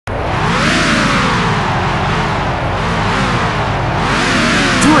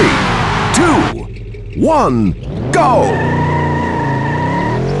2, 1, go!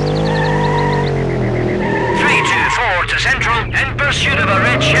 324 to Central, in pursuit of a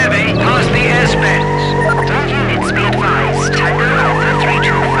red Chevy, past the airspace. All units be advised, Tango Alpha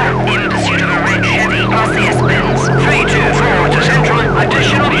 324, in pursuit of a red Chevy, past the airspace. 324 to Central,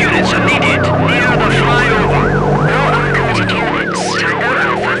 additional units are needed, near the flyover. All uncommitted units, Tango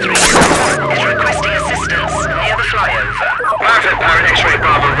Alpha 324, is requesting assistance, near the flyover. Perfect, Parrot X-Ray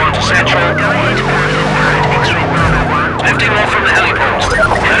Bravo 1 to Central. Go ahead, Parrot X-Ray Bravo 1. Lifting off from the helipost.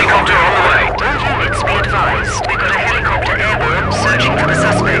 Helicopter on the way. All units be advised, we've got a helicopter airborne searching for the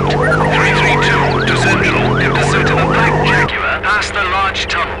suspect.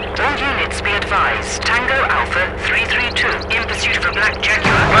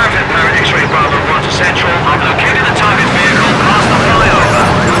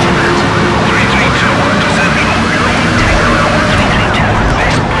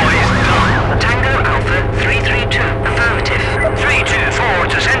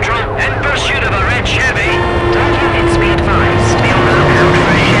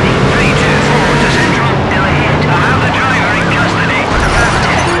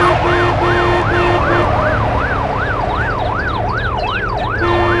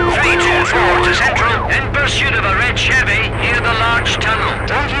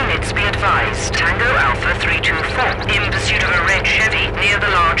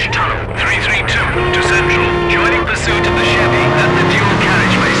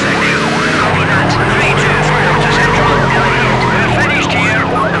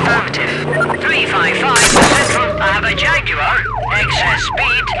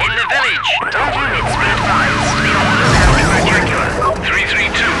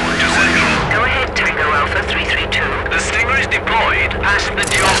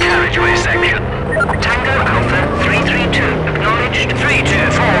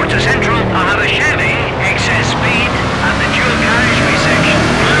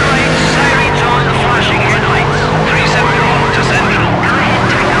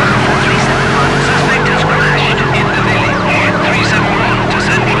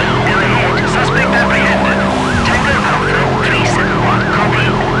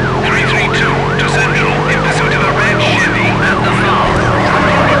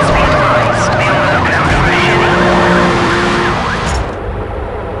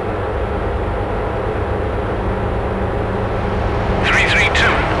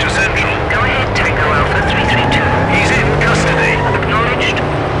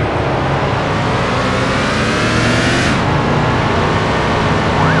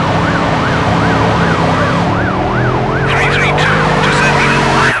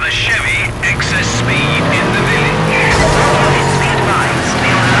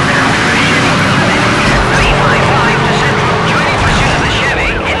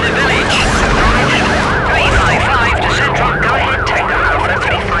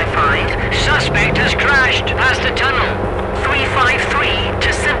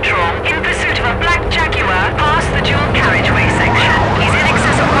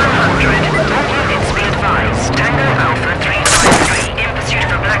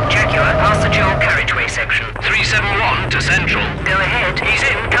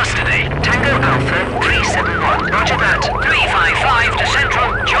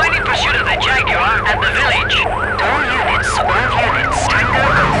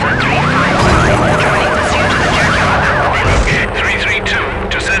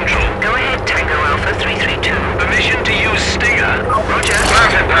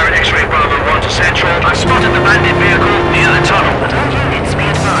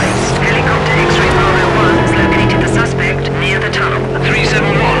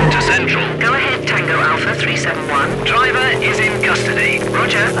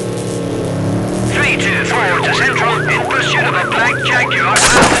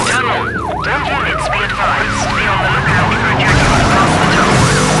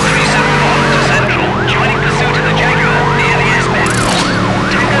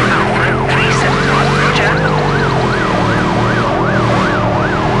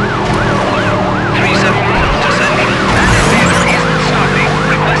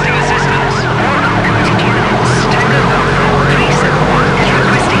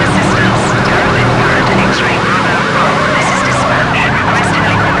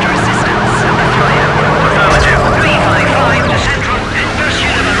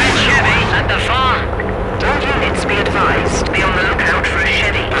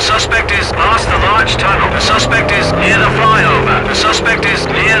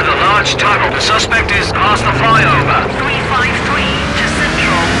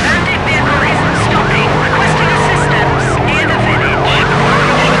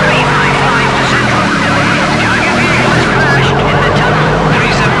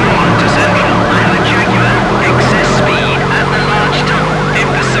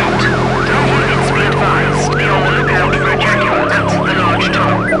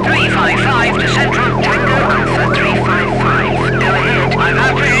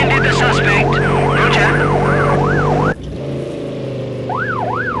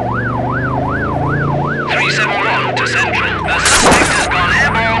 371 to Central. The suspect has gone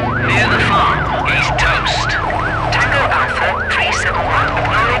airborne near the farm. He's toast. Tango Alpha 371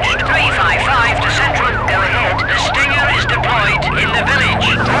 acknowledged. 355 to Central. Go ahead. The Stinger is deployed in the village.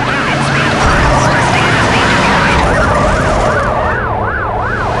 All units be advised. The Stinger has been deployed.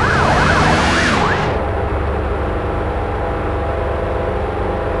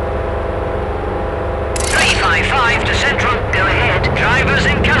 355 to Central. Go ahead. Drivers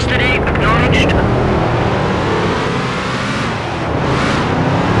in custody. Acknowledged.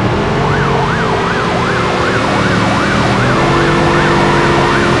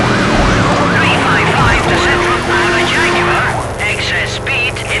 to Central. I have a Jaguar. Excess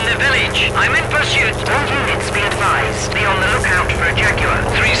speed in the village. I'm in pursuit. All units be advised. Be on the lookout for a Jaguar.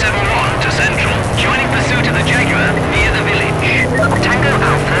 371 to Central. Joining pursuit of the Jaguar near the village. Tango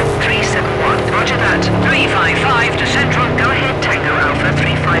Alpha 371. Roger that. 355 to Central. Go ahead, Tango Alpha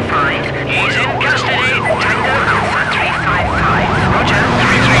 355. He's in custody. Tango Alpha 355. Roger.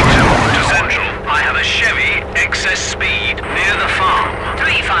 332 to Central. I have a Chevy, excess speed, near the farm.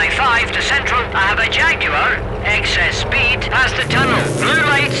 355 to Central. I have a Jaguar. Excess speed past the tunnel. Blue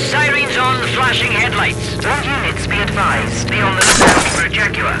lights, sirens on, flashing headlights. All units be advised. Be on the lookout for a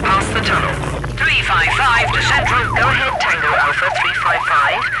Jaguar past the tunnel. 355 to Central. Go ahead, Tango Alpha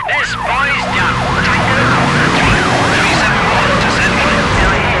 355. This boy's down. Tango Alpha 371 to Central. Go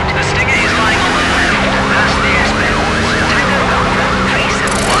ahead. The Stinger is lying on the left, past the S-bends. Tango Alpha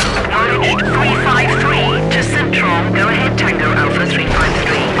 371. Acknowledged. 353 to Central. Go ahead, Tango Alpha 353.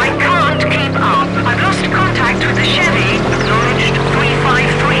 I can't keep up. I've lost contact with the Chevy. Acknowledged.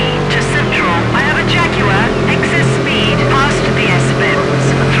 353 to Central. I have a Jaguar. Excess speed past the S-bends.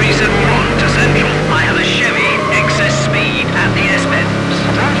 371 to Central. I have a Chevy, excess speed at the S-bends.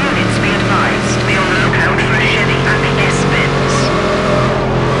 All units be advised. Be on the lookout for a Chevy at the S-bends.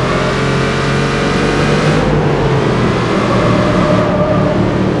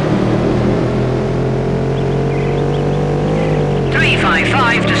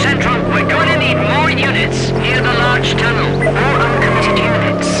 355 to Central. We're going to need more units near the large tunnel. All uncommitted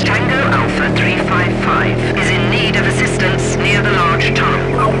units. Tango Alpha 355 is in need of assistance near the large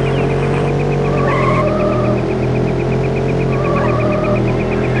tunnel.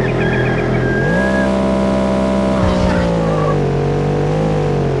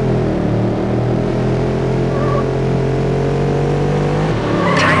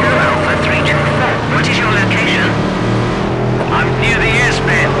 Tango Alpha 324. What is your location? I'm near the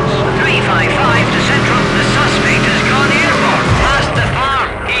S-bends. 355 to Central. The suspect has gone airborne past the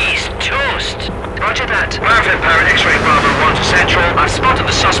farm. He's toast. Roger that. Perfect, Parrot X-ray Bravo 1 to Central. I've spotted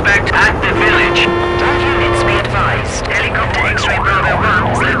the suspect at the village. All units be advised. Helicopter X-ray Bravo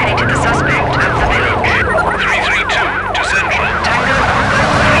 1 has located the suspect at the village. 332 to Central. Tango Alpha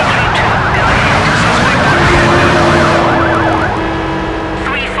 332. Go ahead. Suspect apprehended.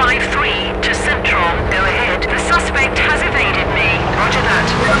 353 to Central. Go ahead. The suspect has evaded me. Roger that.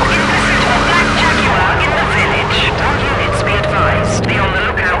 In pursuit of a black Jaguar in the village. All units be advised. Be on the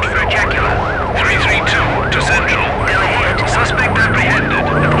lookout for a Jaguar. 332 to Central. Go ahead. Suspect apprehended.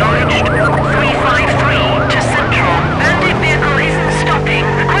 Acknowledged. 353 to Central. Bandit vehicle isn't stopping.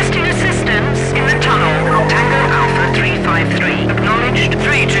 Requesting assistance in the tunnel. Tango Alpha 353. Acknowledged.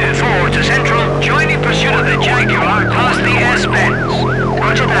 324 to Central. Joining pursuit of the Jaguar past the S-bends.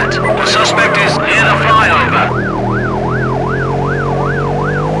 Roger that. The suspect is near the flyover.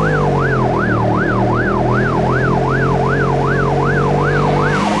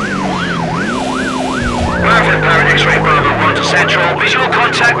 Perfect, Parrot X-ray Bravo 1 to Central. Visual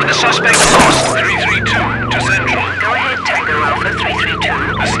contact with the suspect lost. 332 to Central. Go ahead, Tango Alpha 332.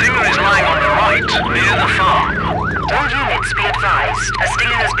 The Stinger is lying on the right, near the farm. All units be advised. A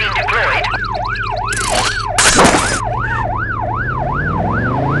Stinger has been deployed.